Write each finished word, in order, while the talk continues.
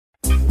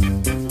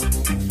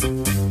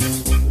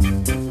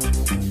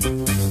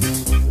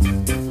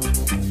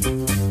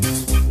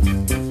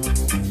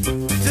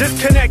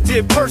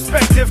rejected,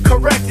 perspective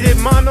corrected,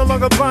 mind no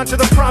longer blind to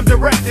the prime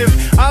directive.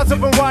 Eyes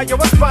open wide, yo,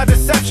 what's by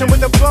deception?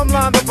 With the plumb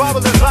line, the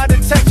Bible is lie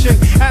detection.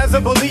 As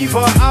a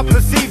believer, I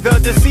perceive the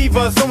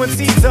deceiver, sowing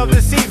seeds of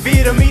deceit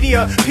via the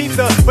media. Peep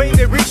the way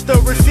they reach the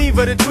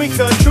receiver to tweak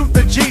the truth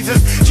of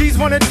Jesus. G's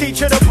wanna teach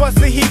her to bust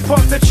the heat,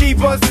 puff the chi,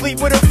 buzz,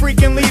 sleep with a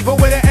freaking lever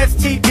with an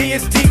STD.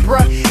 It's deep,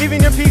 bruh.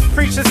 Even your peace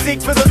preachers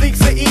seek for the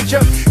leaks of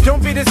Egypt.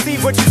 Don't be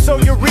deceived, what you sow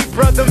you reap,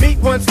 bruh. The meat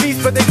ones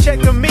feast, but they check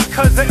the meat,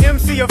 cause the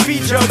MC a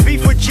feature.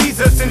 Beef with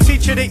Jesus and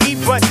teach you to eat,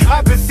 but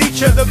I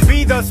beseech you to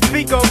be the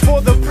speaker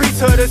for the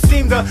priesthood.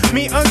 Esteem the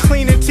meat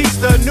unclean and teach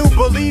the new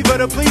believer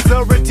to please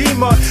the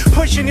Redeemer.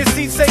 Pushing your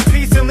seat, say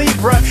peace and leave,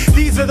 bruh.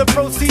 These are the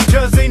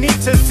procedures they need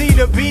to see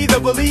to be the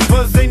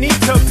believers they need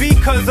to be,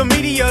 cause the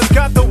media's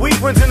got the weak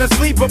ones in the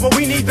sleeper, but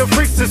we need the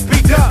freaks to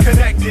speak up.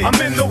 Disconnected.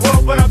 I'm in the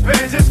world, but I've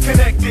been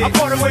disconnected. I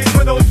parted ways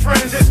with old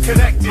friends,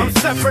 disconnected. I'm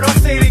separate, I'll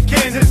say it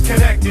again,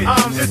 disconnected.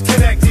 I'm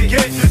disconnected,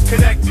 get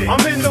disconnected.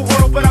 I'm in the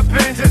world, but I've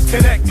been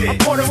disconnected. I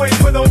parted ways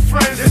with old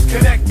friends,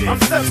 disconnected. I'm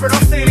separate,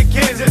 I'll say it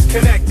again,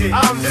 disconnected.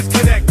 I'm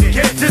disconnected,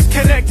 get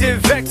disconnected.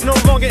 Vex, no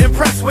longer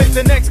impressed with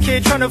the next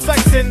kid trying to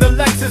flex in the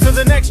Lexus of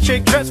the next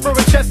chick, dressed for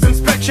a chest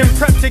inspection,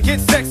 prep to get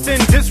sexed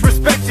and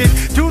disrespected.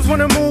 Dudes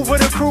wanna move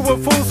with a crew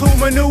of fools who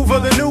maneuver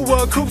the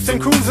newer coupes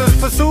and cruisers,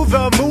 pursue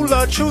the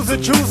moolah, choose the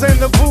Jews and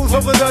the booze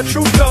over the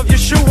truth of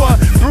Yeshua.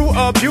 Brew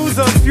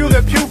abusers, spew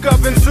their puke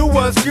up in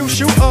sewers, few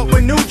shoot up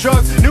with new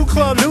drugs, new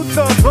club, new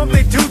thugs, bump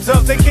they dudes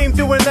up. They came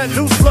through and let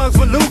loose slugs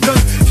with Lucas,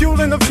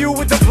 fueling the few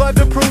with the blood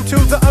to prove to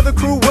the other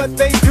crew what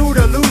they do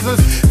to losers.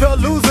 The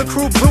loser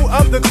crew blew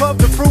up the club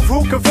to prove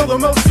who can fill the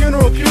most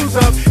funeral pews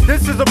up.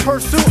 This is a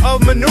pursuit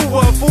of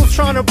maneuver, fools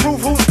trying to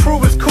prove whose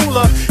crew is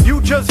cooler.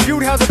 You just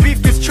viewed how the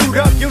beef gets chewed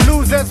up. You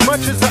lose as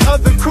much as the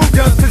other crew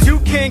does, cause you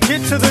can't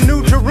get to the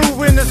new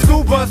Jeru in a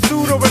scuba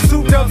suit or a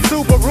souped up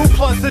Subaru.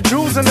 Plus the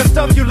jewels and the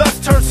stuff you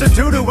lust turns to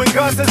doo-doo, when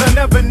God says I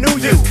never knew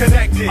you.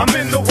 Disconnected. I'm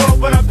in the world,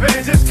 but I've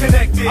been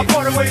disconnected. I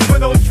parted ways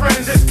with old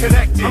friends,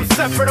 disconnected. I'm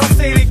separate, I'll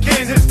say it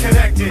again,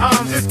 disconnected.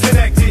 I'm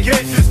disconnected,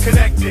 get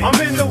disconnected. I'm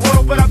in the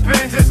world, but I've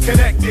been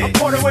disconnected. I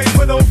parted ways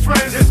with old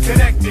friends,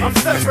 disconnected. I'm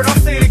separate,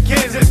 I'll say it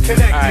again,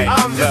 disconnected.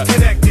 I'm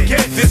disconnected,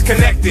 get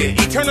disconnected.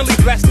 Eternally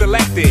blessed,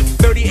 elected.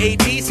 30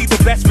 AD, see the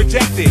blessed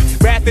rejected.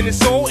 Wrath in his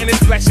soul and his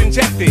flesh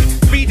injected.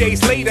 3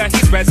 days later,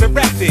 he's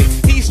resurrected.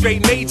 He's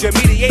straight major,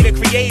 mediator,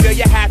 creator.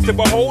 You have to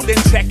behold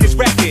and check his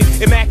record.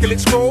 Immaculate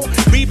scroll,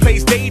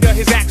 replays data,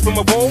 his acts from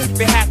of old.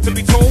 They have to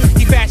be told.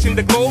 He fashioned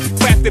the globe,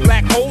 crafted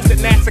black holes that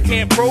NASA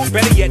can't probe.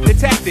 Better yet,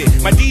 detected.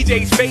 My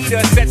DJ's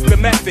fader sets the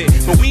method,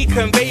 but we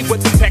convey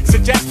what the text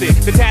suggested.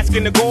 The task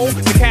and the goal,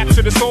 to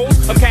capture the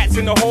souls of cats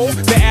in the hole.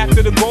 They're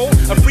after the goal,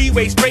 a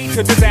freeway straight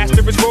to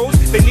disastrous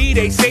roads. They need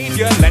a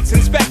savior, let's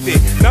inspect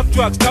it. Enough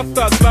drugs, tough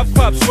thugs, love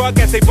clubs, shrug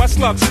as they bust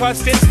slugs.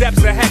 Cause 10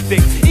 steps are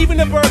hectic. Even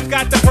the birds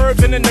got the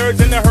herbs and the nerds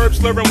and the herbs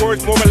slurring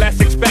words more or less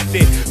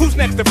expected. Who's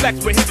next to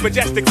flex with his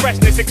majestic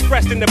freshness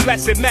expressed in the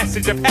blessed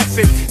message of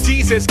essence?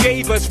 Jesus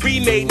gave us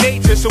remade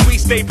nature, so we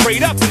stay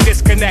prayed up and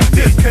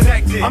disconnected.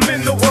 Disconnected. I'm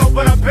in the world,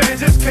 but I've been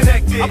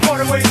disconnected. I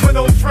parted ways with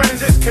old friends,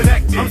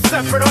 disconnected. I'm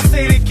separate, I'll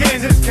say it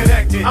again,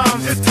 disconnected.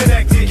 I'm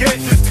disconnected, get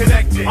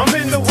disconnected. I'm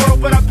in the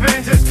world, but I've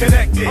been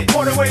disconnected. I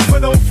parted ways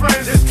with old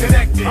friends,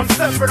 disconnected. I'm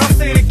separate, I'll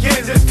say it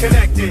again,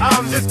 disconnected.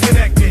 I'm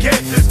disconnected, get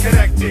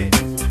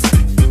disconnected.